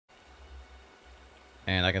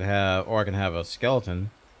And I can have, or I can have a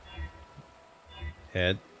skeleton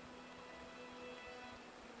head.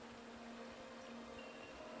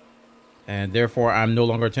 And therefore, I'm no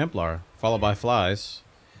longer a Templar. Followed by flies.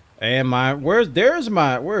 And my, where is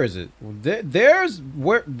it?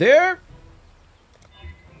 There.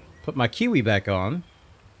 Put my kiwi back on.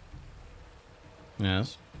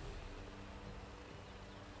 Yes.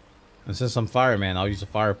 And since I'm fireman, I'll use a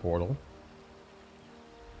fire portal.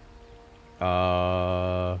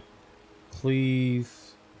 Cleave.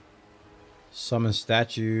 Summon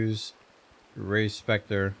statues. Raise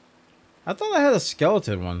specter. I thought I had a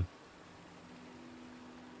skeleton one.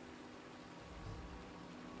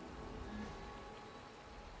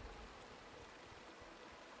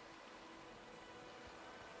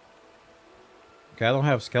 Okay, I don't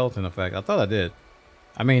have skeleton effect. I thought I did.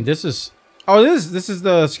 I mean, this is... Oh, this is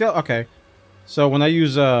the skeleton. Okay. So when I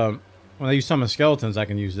use summon skeletons, I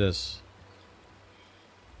can use this.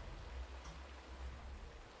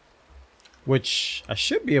 Which I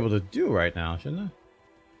should be able to do right now, shouldn't I?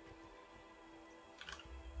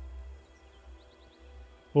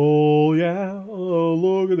 Oh, yeah. Oh,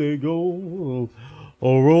 look at it go.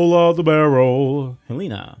 Oh, roll out the barrel.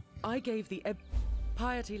 Helena. I gave the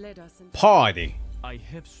piety led us into... Party. I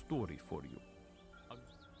have story for you.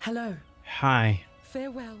 Hello. Hi.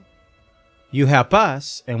 Farewell. You help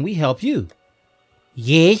us, and we help you.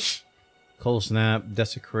 Yes. Cold snap,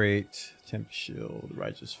 desecrate, temp shield,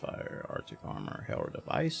 righteous fire, arctic armor, herald of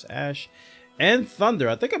ice, ash, and thunder.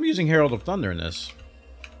 I think I'm using herald of thunder in this.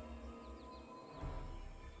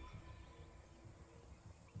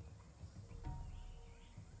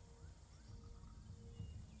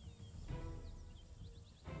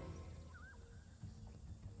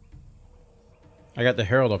 I got the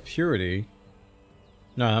herald of purity.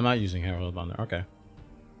 No, I'm not using herald of thunder. Okay.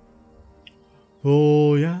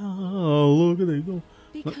 Oh yeah, look at it go.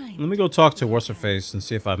 Let me go talk to what's her face and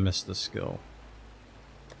see if I missed the skill.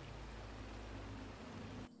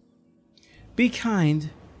 Be kind.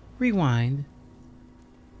 Rewind.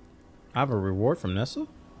 I have a reward from Nessa.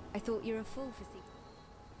 I thought you were a fool for seeking.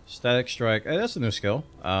 Static strike. Hey, that's a new skill.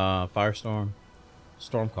 Firestorm,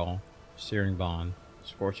 storm call, searing bond,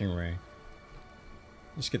 scorching ray.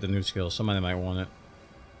 Let's get the new skill. Somebody might want it.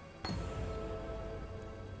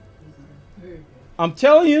 I'm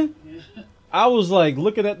telling you, I was like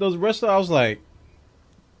looking at those rest. I was like,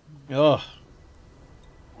 ugh.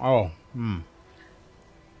 Oh,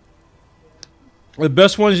 the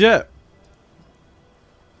best ones yet.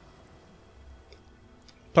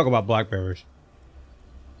 Talk about blackberries.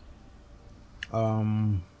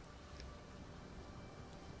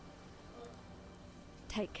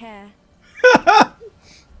 Take care.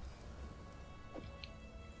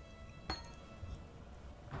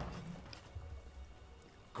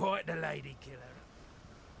 Quite the lady killer.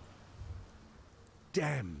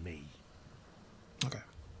 Damn me. Okay.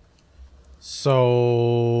 So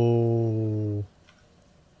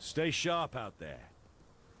Stay sharp out there.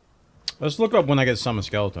 let's look up when I get summon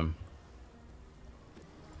skeleton.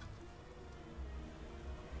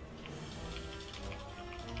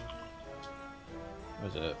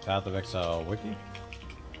 What is it? Path of Exile wiki?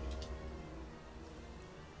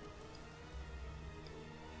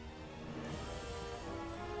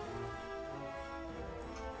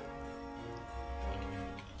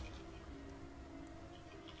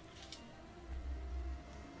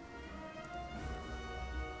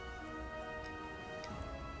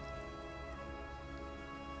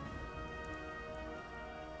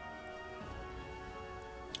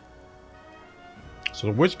 So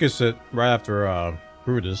the witch gets it right after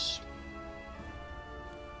Brutus.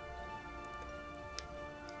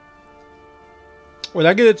 Wait,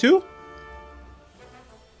 I get it too?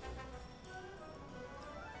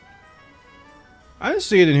 I didn't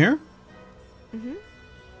see it in here. Mm-hmm.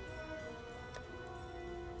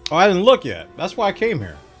 Oh, I didn't look yet. That's why I came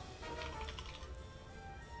here.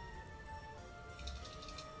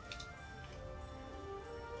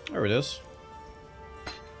 There it is.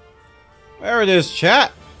 There it is,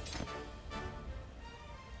 chat.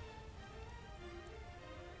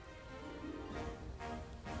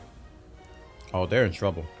 Oh, they're in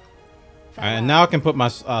trouble. And now I can put my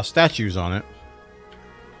statues on it.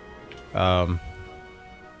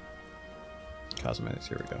 Cosmetics,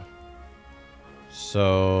 here we go.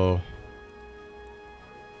 So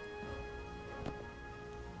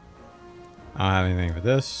I don't have anything for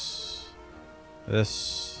this,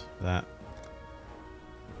 that.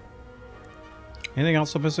 Anything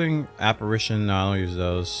else I'm missing? Apparition, no, I don't use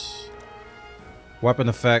those. Weapon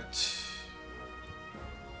effect.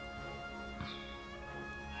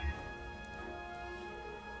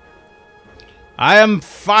 I am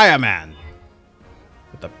Fireman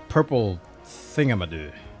with the purple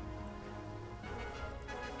thingamadoo.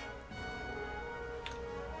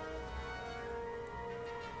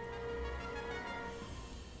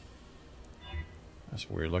 That's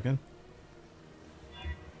weird looking.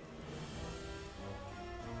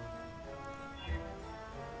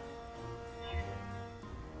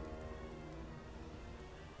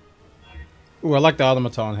 Ooh, I like the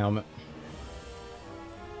automaton helmet.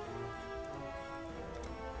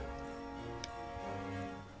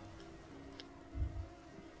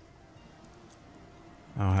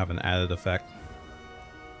 I don't have an added effect.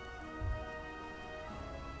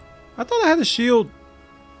 I thought I had a shield.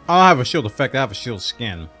 I don't have a shield effect. I have a shield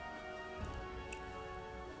skin.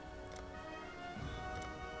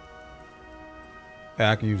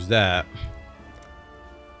 Yeah, I can use that.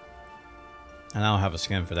 And I don't have a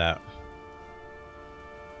skin for that.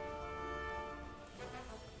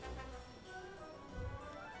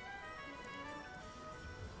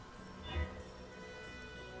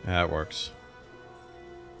 Yeah, it works.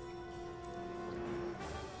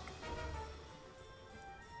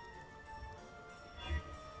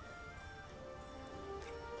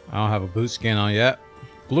 I don't have a boot skin on yet.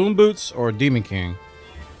 Bloom boots or Demon King?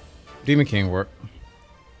 Demon King work.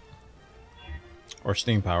 Or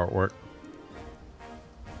steam power work.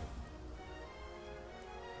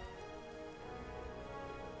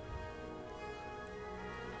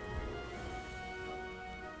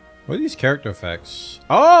 What are these character effects?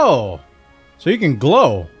 Oh! So you can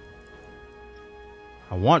glow.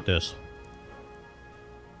 I want this.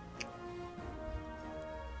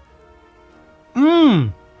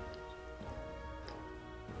 Mmm!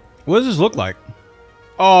 What does this look like?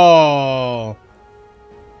 Oh!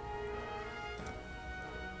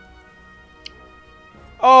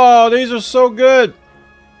 Oh, these are so good!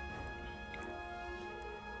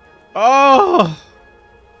 Oh!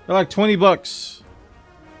 They're like 20 bucks.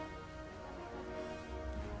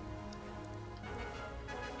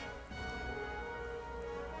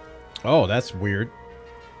 Oh, that's weird.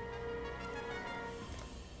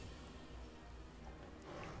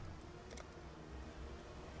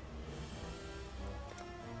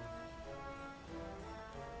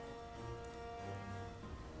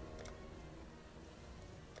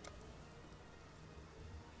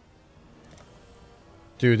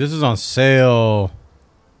 Dude, this is on sale.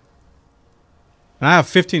 And I have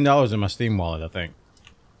 $15 in my Steam wallet, I think.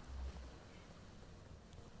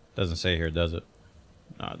 Doesn't say here, does it?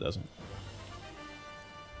 No, it doesn't.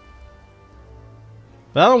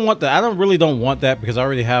 But I don't want that. I really don't want that because I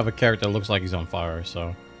already have a character that looks like he's on fire,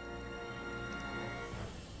 so.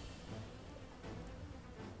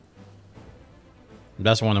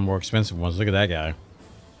 That's one of the more expensive ones. Look at that guy.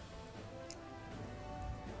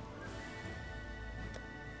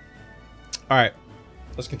 Alright.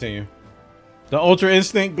 Let's continue. The Ultra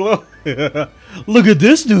Instinct Glow. Look at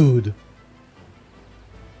this dude.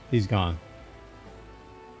 He's gone.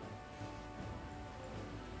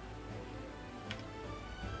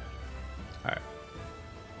 Alright.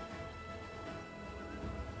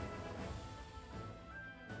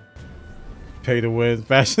 Pay to win.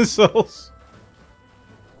 Fashion Souls.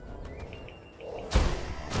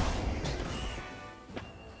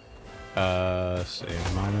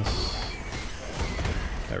 Save minus.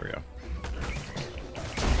 There we go.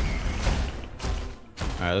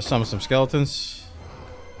 Alright, let's summon some skeletons.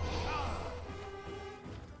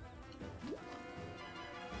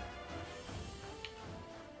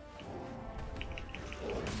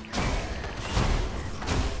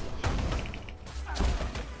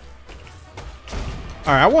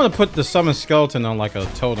 Alright, I want to put the summon skeleton on like a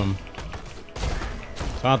totem. So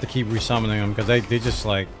I don't have to keep resummoning them because they just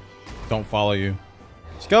like don't follow you.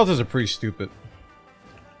 Skeletons are pretty stupid.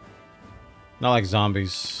 Not like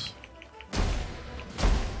zombies.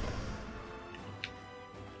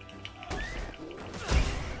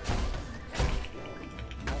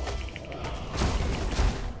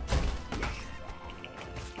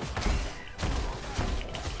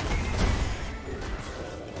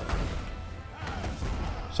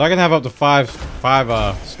 So I can have up to five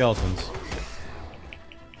skeletons.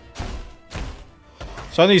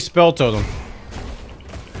 So I need spell totem.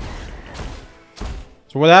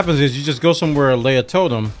 So what happens is you just go somewhere, lay a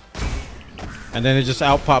totem, and then it just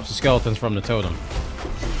out pops the skeletons from the totem.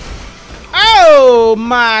 Oh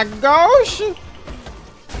my gosh!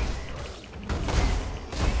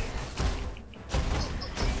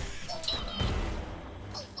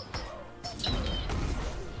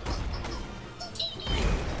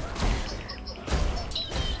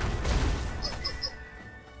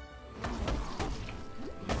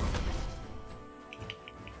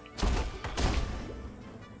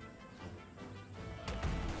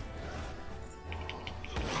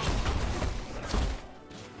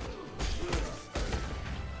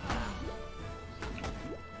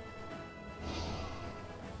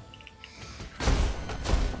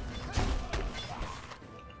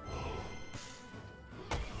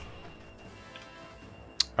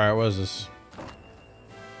 Alright, what is this?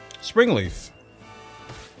 Springleaf.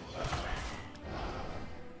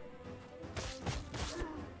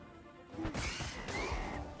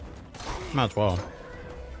 Might as well.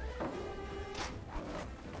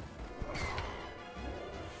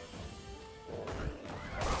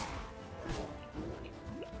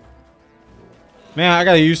 Man, I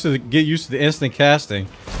gotta get used to the instant casting.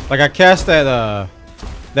 Like I cast that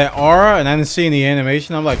that aura and I didn't see any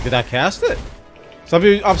animation. I'm like, did I cast it? So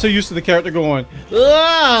I'm so used to the character going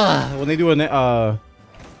 "Ugh!" when they do an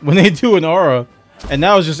aura, and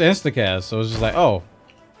now it's just insta cast. So it's just like, oh,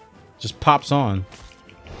 just pops on.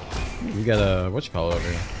 We got a what you call it over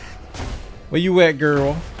here? Where you at,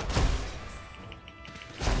 girl?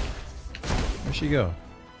 Where'd she go?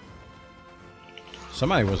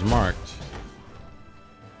 Somebody was marked.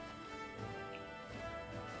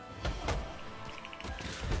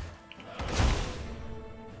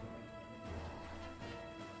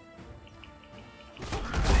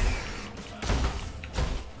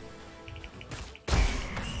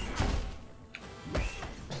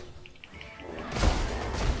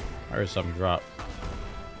 I heard something drop.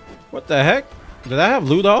 What the heck? Did I have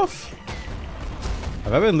loot off?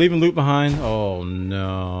 Have I been leaving loot behind? Oh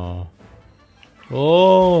no.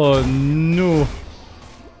 Oh no.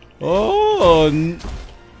 Oh no.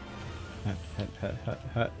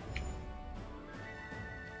 Alright,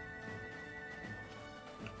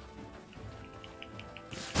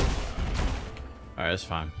 that's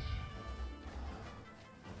fine.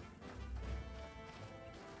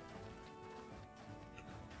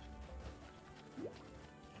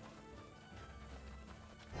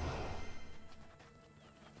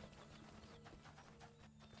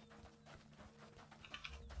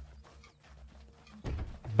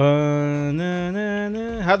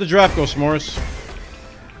 How'd the draft go, S'mores?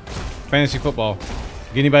 Fantasy football.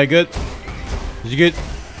 Get anybody good? Did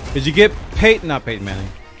you get Peyton? Not Peyton Manning.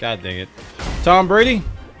 God dang it. Tom Brady?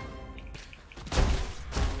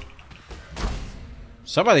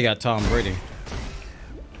 Somebody got Tom Brady.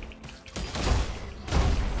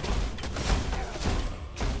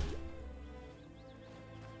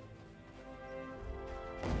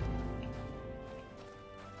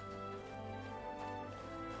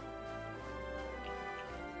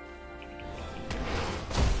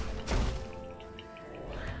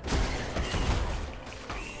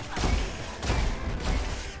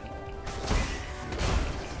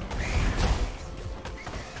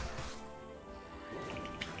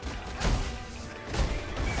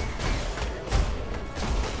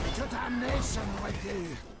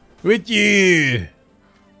 With you.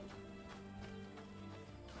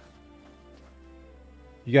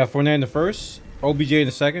 You got Fournette in the first, OBJ in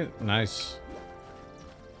the second. Nice.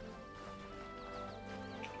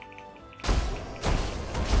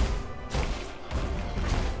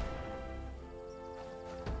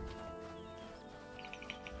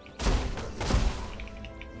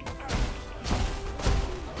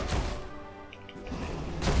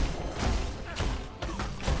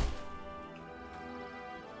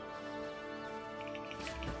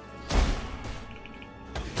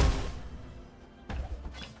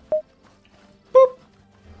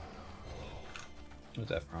 Where's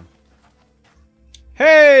that from?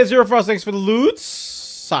 Hey, Zero Frost, thanks for the loot.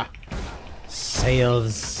 Sales.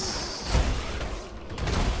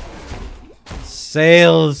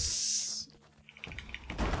 Sales.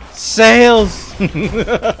 Sales.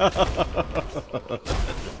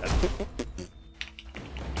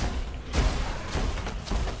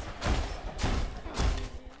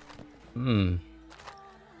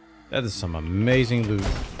 That is some amazing loot.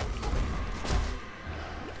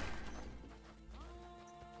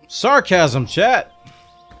 Sarcasm, chat.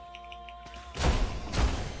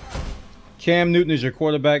 Cam Newton is your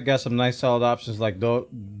quarterback. Got some nice solid options like Doe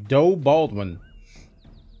Baldwin.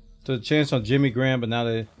 To the chance on Jimmy Graham, but now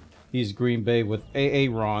that he's Green Bay with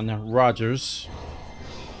Aaron Rodgers.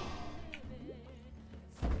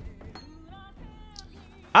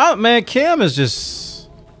 Man, Cam is just...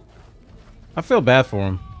 I feel bad for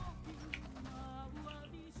him.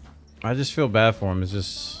 I just feel bad for him. It's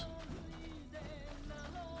just...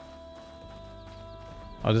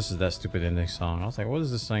 Oh, this is that stupid ending song. I was like, what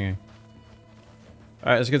is this singing?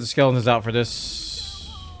 Alright, let's get the skeletons out for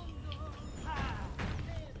this.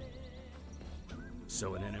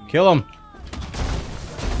 So an enemy. Kill him.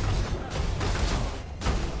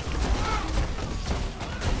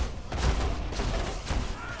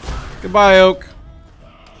 Goodbye, Oak.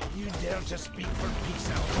 You dare to speak for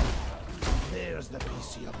peace out. There's the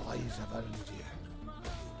peace your boys have earned you.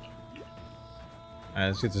 Alright,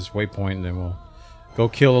 let's get this waypoint and then we'll go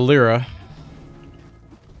kill Alira.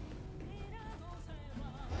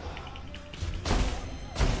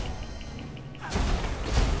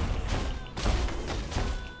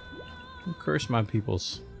 Where's my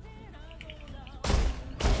peoples?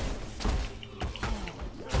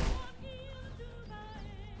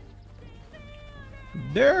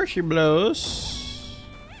 There she blows.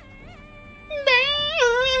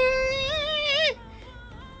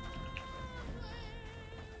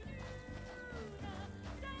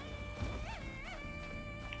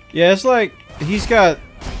 Yeah, it's like he's got.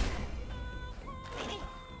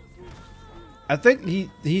 I think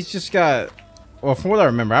he's just got. Well, from what I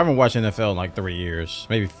remember, I haven't watched NFL in like 3 years,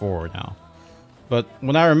 maybe 4 now. But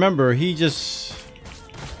when I remember, he just.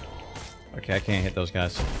 Okay, I can't hit those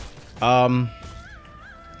guys.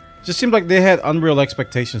 Just seemed like they had unreal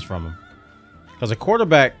expectations from him. Because a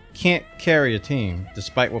quarterback can't carry a team,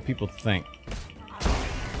 despite what people think.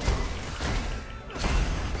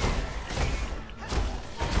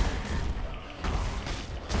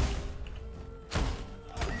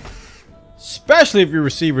 Especially if your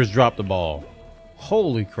receivers drop the ball.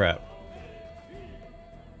 Holy crap.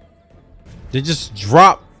 They just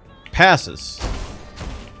drop passes.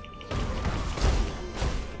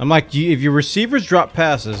 I'm like, if your receivers drop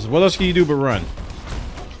passes, what else can you do but run?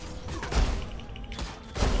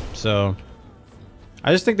 So,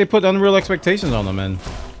 I just think they put unreal expectations on them, and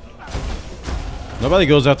nobody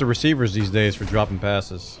goes after receivers these days for dropping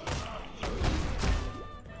passes.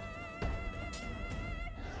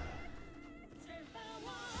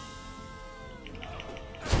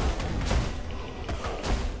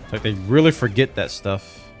 It's like they really forget that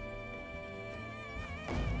stuff.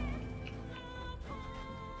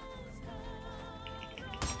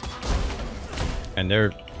 And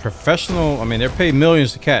they're professional. I mean, they're paid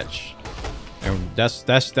millions to catch, and that's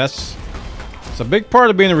a big part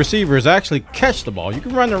of being a receiver is actually catch the ball. You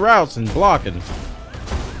can run the routes and block and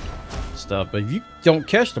stuff, but if you don't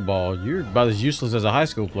catch the ball, you're about as useless as a high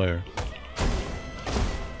school player.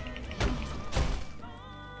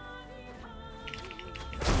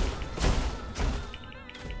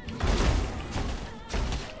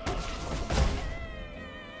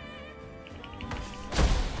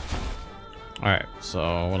 Alright,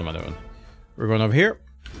 so what am I doing? We're going over here.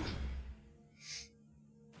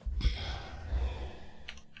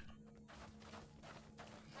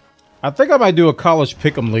 I think I might do a college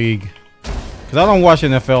pick'em league. Because I don't watch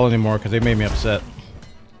NFL anymore because they made me upset.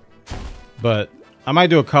 But I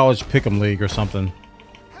might do a college pick'em league or something.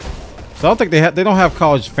 So I don't think they don't have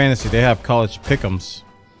college fantasy, they have college pick'ems.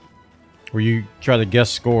 Where you try to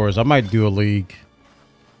guess scores. I might do a league.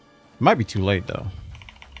 It might be too late though.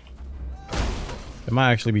 It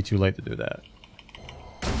might actually be too late to do that.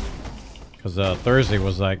 Because Thursday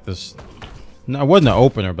was like this. No, it wasn't an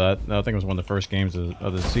opener, but I think it was one of the first games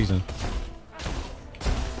of the season.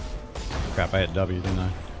 Crap, I had W, didn't I?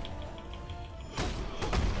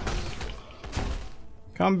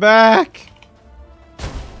 Come back!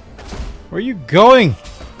 Where are you going?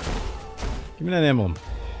 Give me that emblem.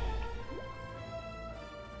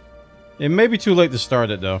 It may be too late to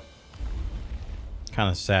start it, though. Kind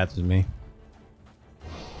of sad to me.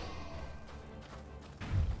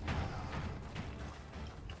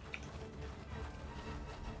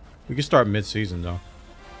 We can start mid-season, though.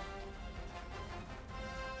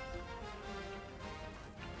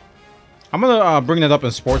 I'm gonna bring that up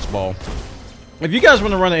in sports ball. If you guys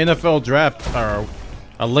want to run an NFL draft or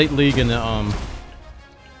a late league in the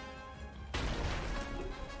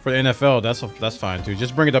for the NFL, that's fine too.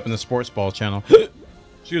 Just bring it up in the sports ball channel.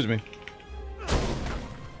 Excuse me.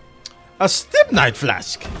 A stib night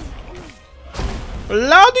flask.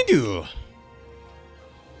 Loudy-doo.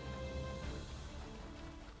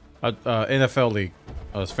 NFL league.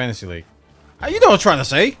 It's fantasy league. You know what I'm trying to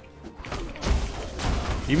say.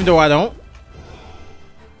 Even though I don't.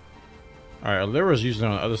 Alright, Alira's usually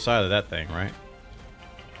on the other side of that thing, right?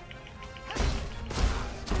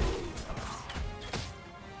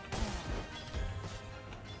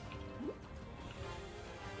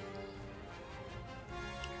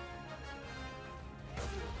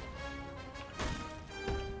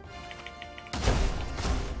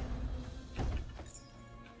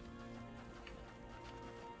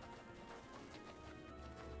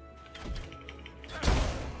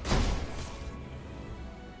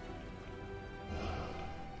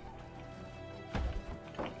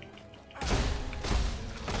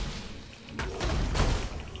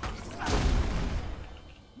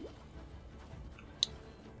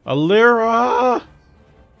 Alira!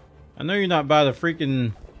 I know you're not by the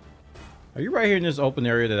freaking... Are you right here in this open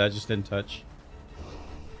area that I just didn't touch?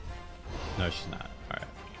 No, she's not. Alright.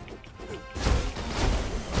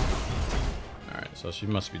 Alright, so she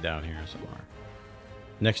must be down here somewhere.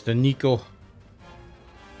 Next to Nico.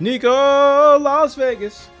 Nico! Las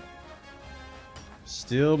Vegas!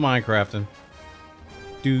 Still Minecrafting.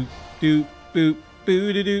 Doop, doop, boop,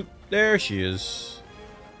 boo doo doop. There she is.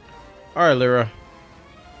 Alright, Lyra.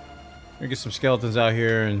 Let me get some skeletons out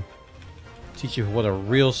here and teach you what a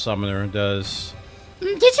real summoner does.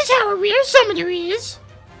 This is how a real summoner is.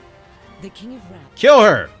 The King of Rap. Kill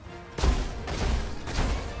her!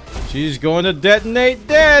 She's going to detonate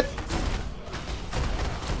dead!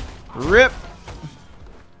 Rip!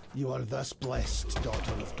 You are thus blessed,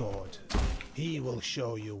 daughter of God. He will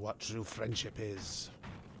show you what true friendship is.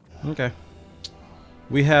 Okay.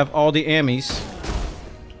 We have all the Ammies.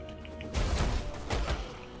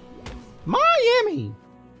 Miami!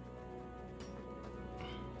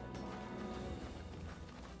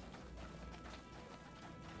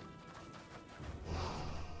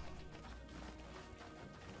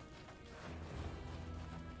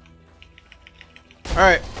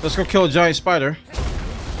 Alright, let's go kill a giant spider.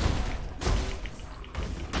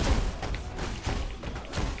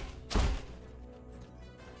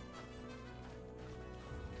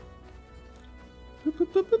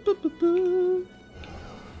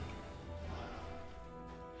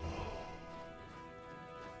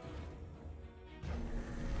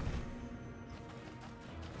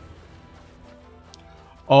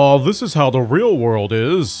 Oh, this is how the real world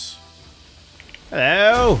is.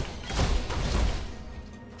 Hello.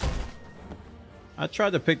 I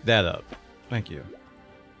tried to pick that up. Thank you.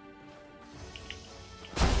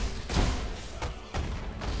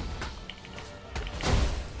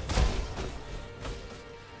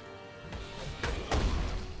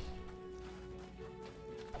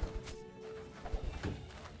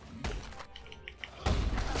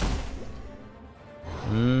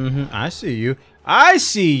 I see you. I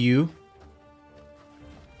see you.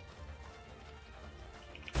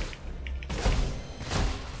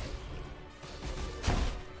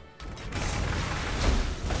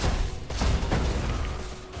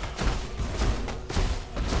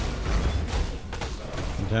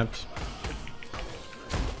 Contempt.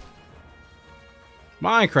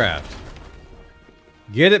 Minecraft.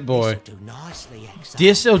 Get it, boy. This'll do nicely, Exile.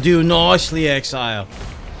 This'll do nicely, Exile.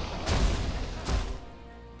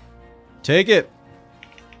 Take it.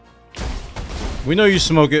 We know you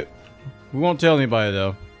smoke it. We won't tell anybody,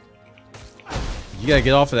 though. You gotta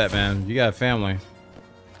get off of that, man. You got a family.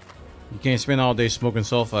 You can't spend all day smoking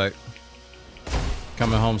sulfite.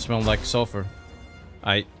 Coming home smelling like sulfur.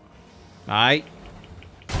 Aight. Aight.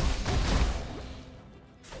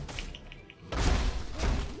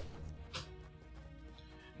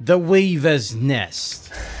 The Weaver's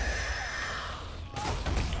Nest.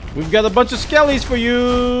 We've got a bunch of skellies for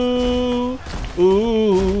you.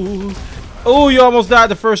 Ooh. Oh, you almost died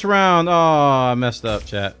the first round. Oh, I messed up,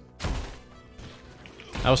 chat.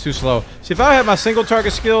 That was too slow. See, if I had my single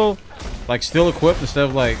target skill, like, still equipped instead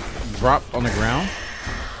of, like, drop on the ground,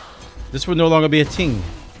 this would no longer be a ting.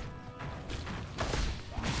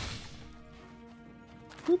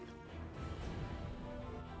 Boop.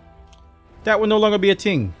 That would no longer be a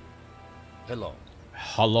ting. Hello.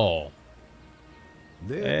 Hello.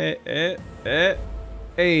 There.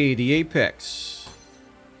 Hey, the Apex.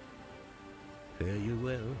 Fare you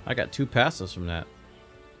well. I got 2 passes from that.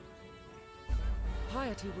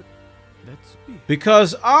 Piety would. Let's be.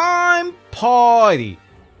 Because I'm party.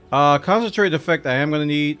 Concentrated effect I'm gonna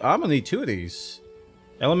need 2 of these.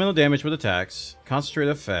 Elemental damage with attacks.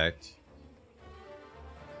 Concentrated effect.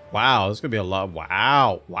 Wow, this is gonna be a lot.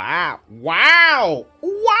 Wow. Wow. Wow.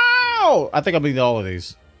 Wow. I think I'll need all of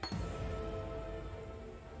these.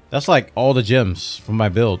 That's like all the gems from my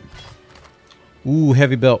build. Ooh,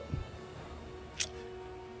 heavy belt.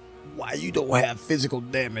 Why you don't have physical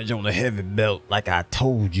damage on the heavy belt like I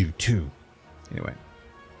told you to? Anyway.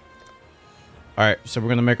 Alright, so we're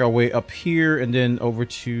going to make our way up here and then over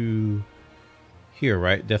to here,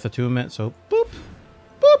 right? Death Attunement. So, boop,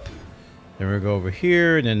 boop. Then we'll go over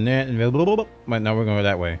here and then that. And blah, blah, blah, blah. Wait, now we're going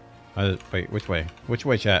that way. Wait, which way? Which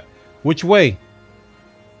way, chat? Which way?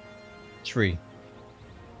 Tree.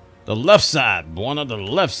 The left side. Bwana, the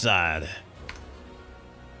left side.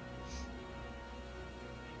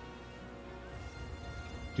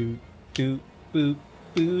 Doop, doop, boop,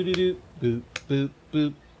 boo doo doop, boop, boop,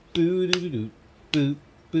 boop, boo doo doo doop, boop,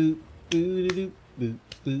 boop, boo doo doop, boop,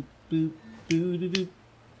 boop, boop, boo doo doop.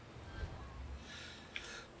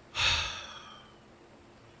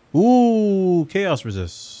 Ooh, chaos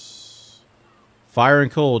resist. Fire and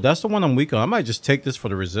cold. That's the one I'm weak on. I might just take this for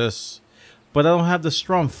the resist. But I don't have the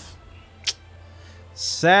strength.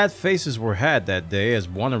 Sad faces were had that day as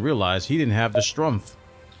Bwana realized he didn't have the strength.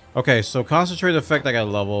 Okay, so concentrate effect I got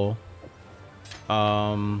level.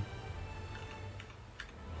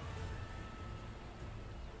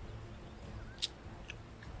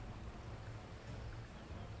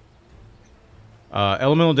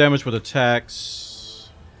 Elemental damage with attacks.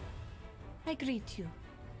 I greet you.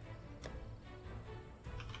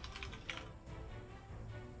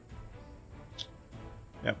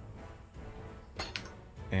 Yep.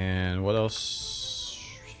 And what else?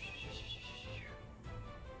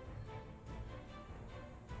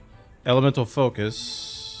 Elemental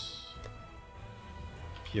focus.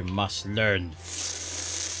 You must learn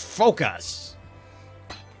focus.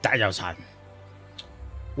 Dino-san.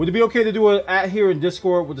 Would it be okay to do an at here in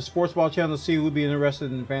Discord with the Sports Ball channel to see who would be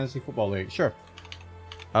interested in Fantasy Football League? Sure.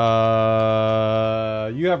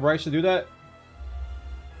 You have rights to do that?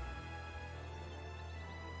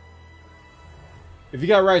 If you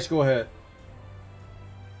got rights, go ahead.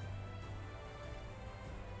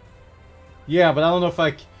 Yeah, but I don't know if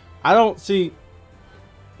I don't see.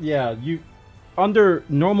 Yeah, you under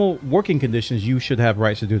normal working conditions, you should have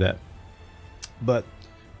rights to do that. But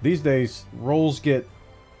these days, roles get.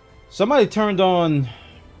 Somebody turned on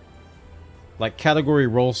like category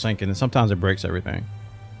role syncing, and sometimes it breaks everything.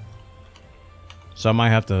 So I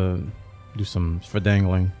might have to do some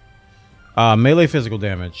fidangling. Melee physical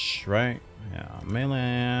damage, right? Yeah,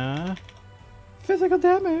 melee physical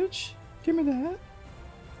damage. Give me that.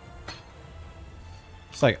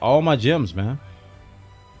 It's like all my gems, man.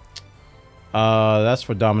 That's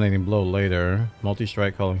for dominating blow later.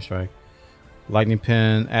 Multi-strike, calling strike. Lightning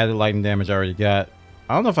pin, added lightning damage I already got.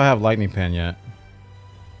 I don't know if I have lightning pin yet.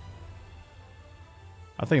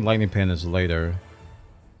 I think lightning pin is later.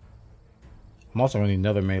 I'm also going to need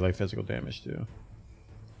another melee physical damage too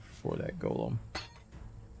for that golem.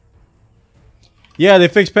 Yeah, they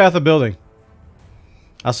fixed Path of Building.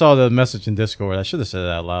 I saw the message in Discord. I should have said it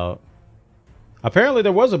out loud. Apparently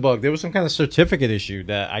there was a bug. There was some kind of certificate issue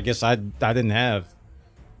that I guess I didn't have.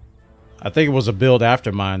 I think it was a build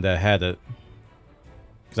after mine that had it.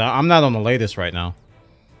 Because I'm not on the latest right now.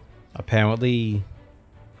 Apparently,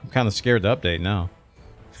 I'm kind of scared to update now.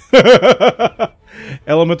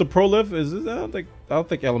 Elemental Prolif is this? I don't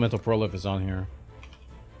think Elemental Prolif is on here.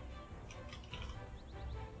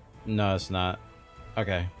 No, it's not.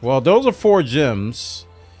 Okay. Well, those are 4 gems.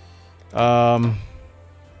 So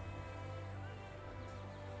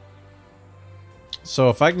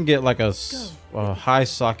if I can get like a high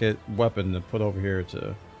socket weapon to put over here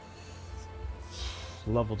to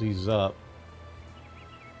level these up.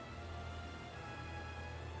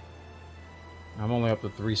 I'm only up to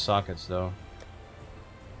 3 sockets though.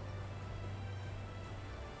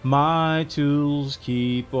 My tools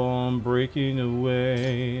keep on breaking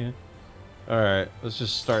away. Alright, let's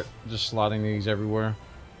just start just slotting these everywhere.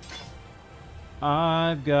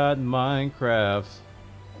 I've got Minecraft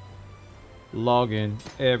logging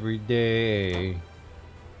every day.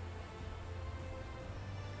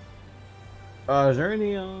 Is there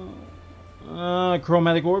any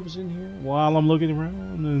chromatic orbs in here while I'm looking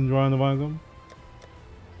around and trying to find them?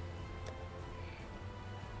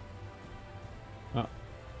 Oh,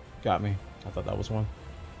 got me. I thought that was one.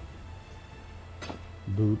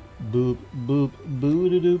 Boop, boop, boop,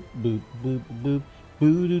 boo-doo-doop, boop, boop, boop,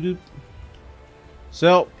 boo-doo-doop.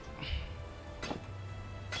 So,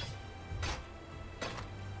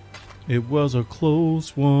 it was a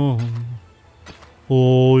close one.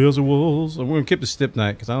 Oh, yes it was. I'm gonna keep the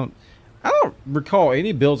Stipknight because I don't recall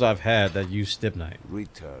any builds I've had that use Stipknight.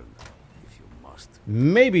 Return if you must.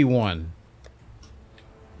 Maybe one.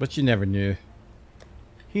 But you never knew.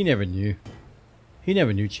 He never knew. He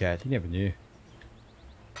never knew, chat. He never knew.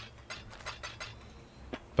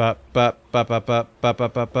 Bop, bop, bop, bop, bop, bop,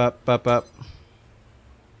 bop, bop, bop, bop, bop.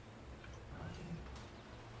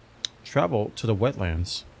 Travel to the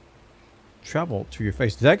wetlands. Travel to your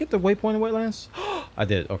face. Did I get the waypoint in wetlands? I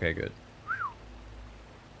did. Okay, good.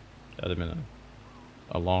 That would have been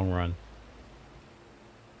a long run.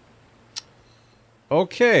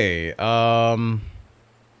 Okay.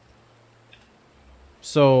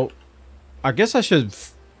 So, I guess I should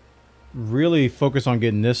really focus on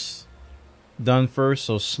getting this done first.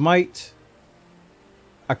 So, Smite.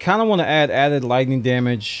 I kind of want to add added lightning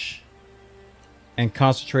damage and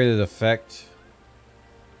concentrated effect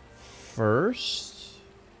first.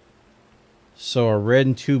 So a red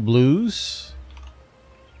and 2 blues.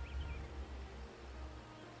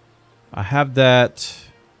 I have that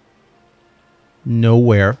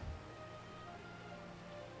nowhere.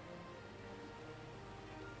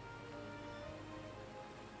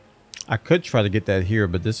 I could try to get that here,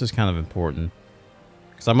 but this is kind of important.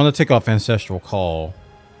 Because I'm going to take off Ancestral Call.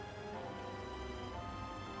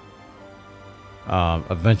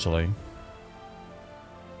 Eventually.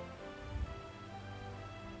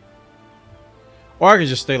 Or I can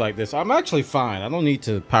just stay like this. I'm actually fine. I don't need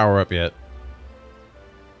to power up yet.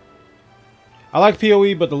 I like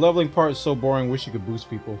PoE, but the leveling part is so boring. Wish you could boost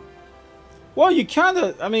people. Well, you kind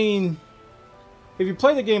of... I mean... If you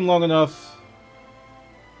play the game long enough...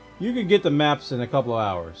 You can get the maps in a couple of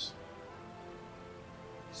hours.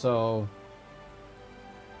 So...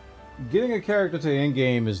 Getting a character to the end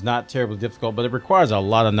game is not terribly difficult, but it requires a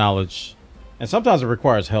lot of knowledge. And sometimes it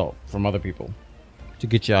requires help from other people to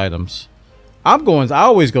get your items. I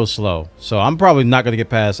always go slow, so I'm probably not going to get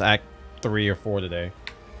past Act 3 or 4 today.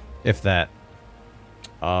 If that.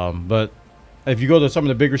 But if you go to some of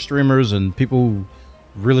the bigger streamers and people who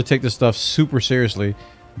really take this stuff super seriously,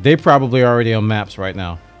 they probably already on maps right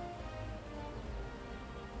now.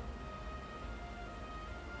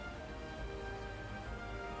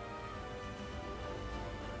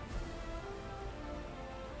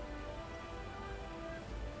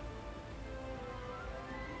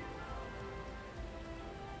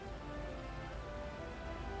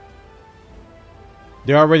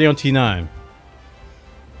 They're already on T9.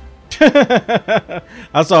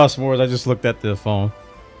 I saw s'mores. I just looked at the phone.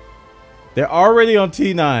 They're already on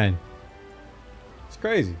T9. It's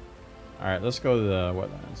crazy. All right, let's go to the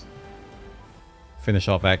wetlands. Finish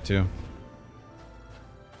off Act 2.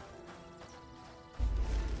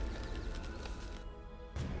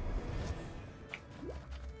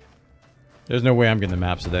 There's no way I'm getting the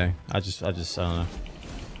maps today. I just don't know.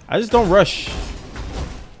 I just don't rush.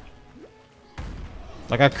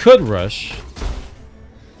 Like, I could rush.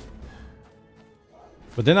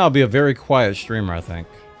 But then I'll be a very quiet streamer, I think.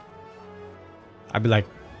 I'd be like...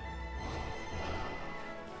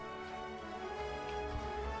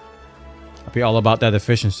 I'd be all about that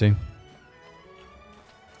efficiency.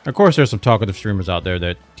 Of course, there's some talkative streamers out there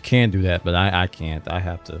that can do that, but I can't. I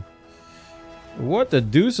have to... What the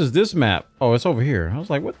deuce is this map? Oh, it's over here. I was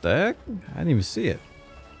like, what the heck? I didn't even see it.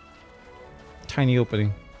 Tiny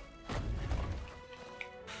opening.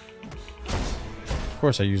 Of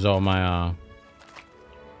course, I use all my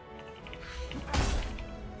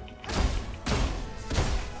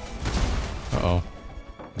uh-oh.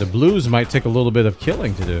 The blues might take a little bit of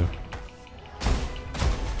killing to do.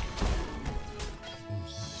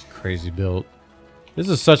 Crazy build. This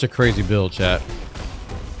is such a crazy build, chat.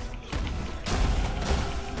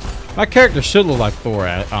 My character should look like Thor,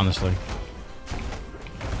 honestly.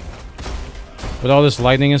 With all this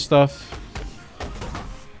lightning and stuff.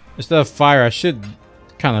 Instead of fire, I should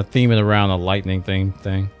kind of theme it around a lightning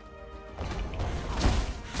thing.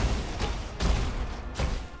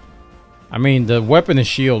 I mean, the weapon and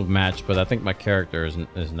shield match, but I think my character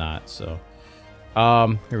is not. So,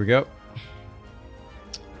 here we go.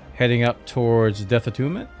 Heading up towards Death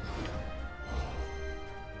Attunement.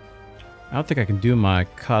 I don't think I can do my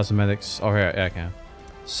cosmetics. Oh, yeah, I can.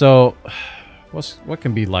 So, what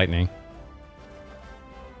can be lightning?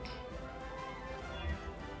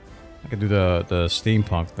 I can do the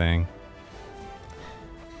steampunk thing.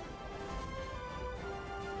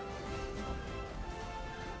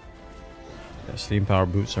 Yeah, steam power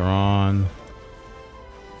boots are on.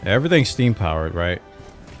 Everything's steam powered, right?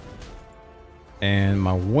 And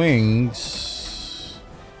my wings,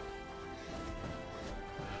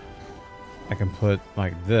 I can put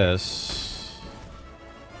like this.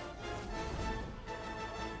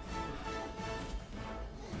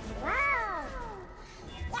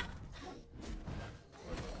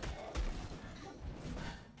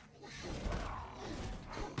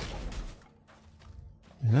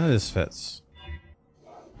 None of this fits.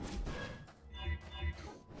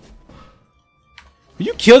 Will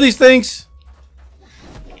you kill these things?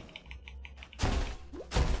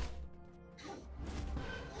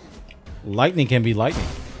 Lightning can be lightning.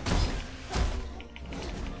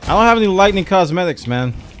 I don't have any lightning cosmetics,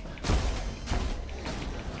 man.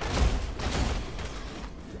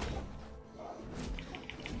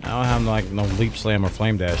 I don't have like no leap slam or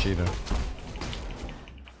flame dash either.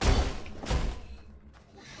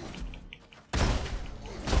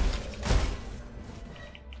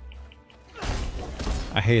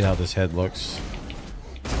 I hate how this head looks.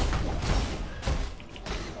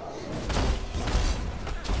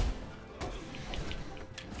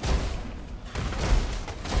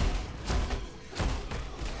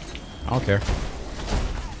 I don't care.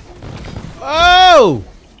 Oh!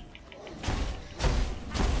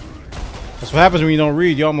 That's what happens when you don't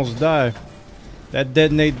read. You almost die. That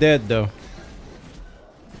detonate dead, though.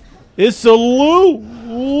 It's a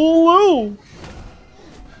Lou!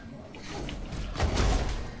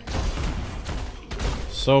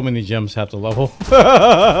 So many gems have to level.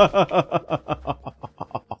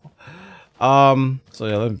 So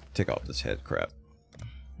yeah, let me take off this head crap.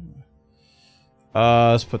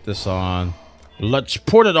 Let's put this on. Let's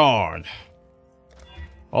put it on.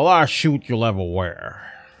 All I shoot, you'll ever wear.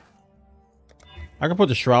 I can put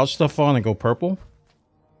the shroud stuff on and go purple.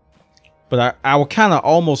 But I would kind of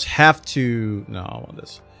almost have to... No, I want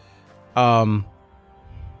this. I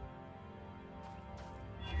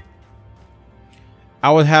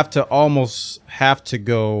would have to almost have to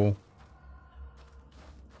go...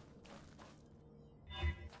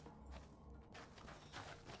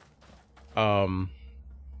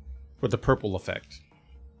 with the purple effect.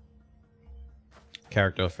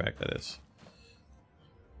 Character effect, that is.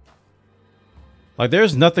 Like,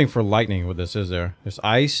 there's nothing for lightning with this, is there? There's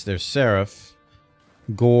ice, there's Seraph,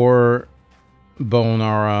 Gore, Bone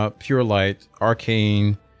Aura, Pure Light,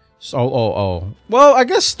 Arcane. Oh. Well, I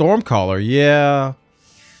guess Stormcaller, yeah.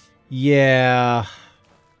 Yeah,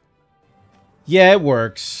 it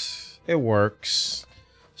works. It works.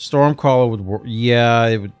 Stormcaller would work. Yeah,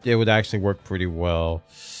 it would actually work pretty well.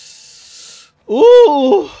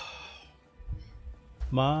 Ooh.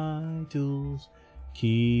 My tools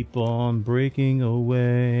keep on breaking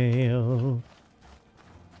away.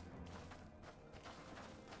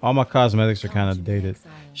 All my cosmetics are kind of dated.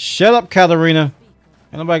 Shut up, Katarina.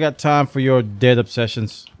 Ain't nobody got time for your dead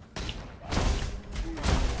obsessions.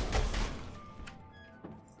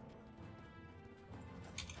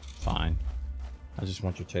 Fine. I just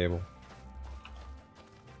want your table.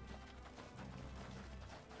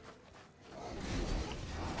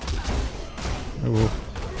 Ooh.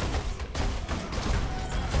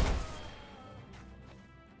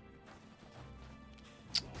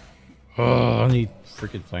 Oh, I need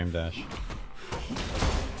freaking flame dash.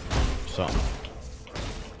 So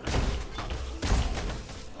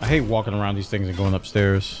I hate walking around these things and going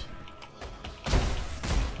upstairs.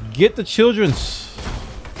 Get the children's.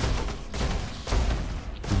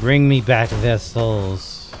 Bring me back their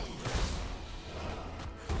souls.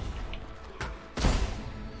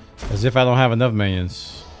 As if I don't have enough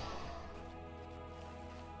minions.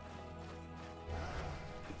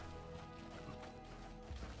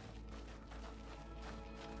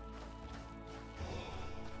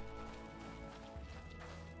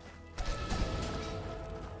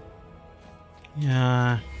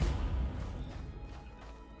 Yeah.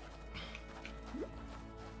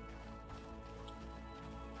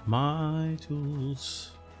 My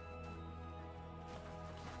tools.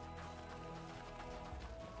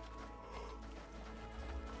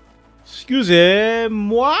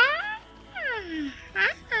 Excusez-moi.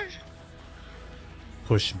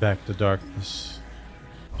 Push back the darkness.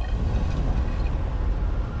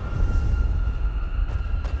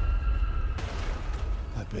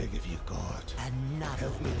 I beg of you, God, Another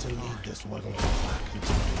help me to lead one. this world back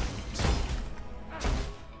into light.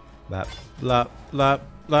 Blah, blah, blah,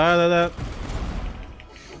 blah, blah, blah.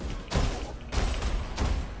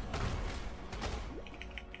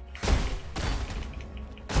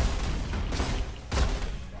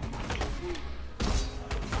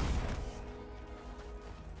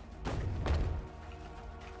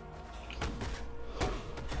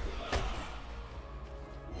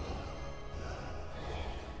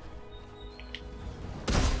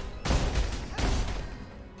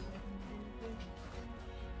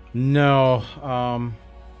 No,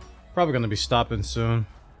 probably gonna be stopping soon.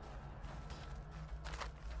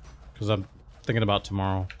 Because I'm thinking about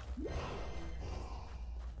tomorrow.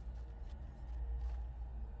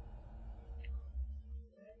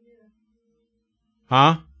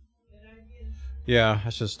 Huh? Yeah, I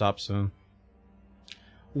should stop soon.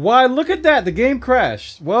 Why, look at that! The game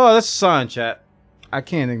crashed. Well, that's a sign, chat. I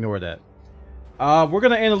can't ignore that. We're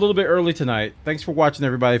gonna end a little bit early tonight. Thanks for watching,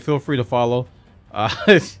 everybody. Feel free to follow.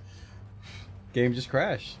 Game just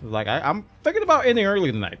crashed. Like, I'm thinking about ending early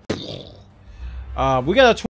tonight. We got a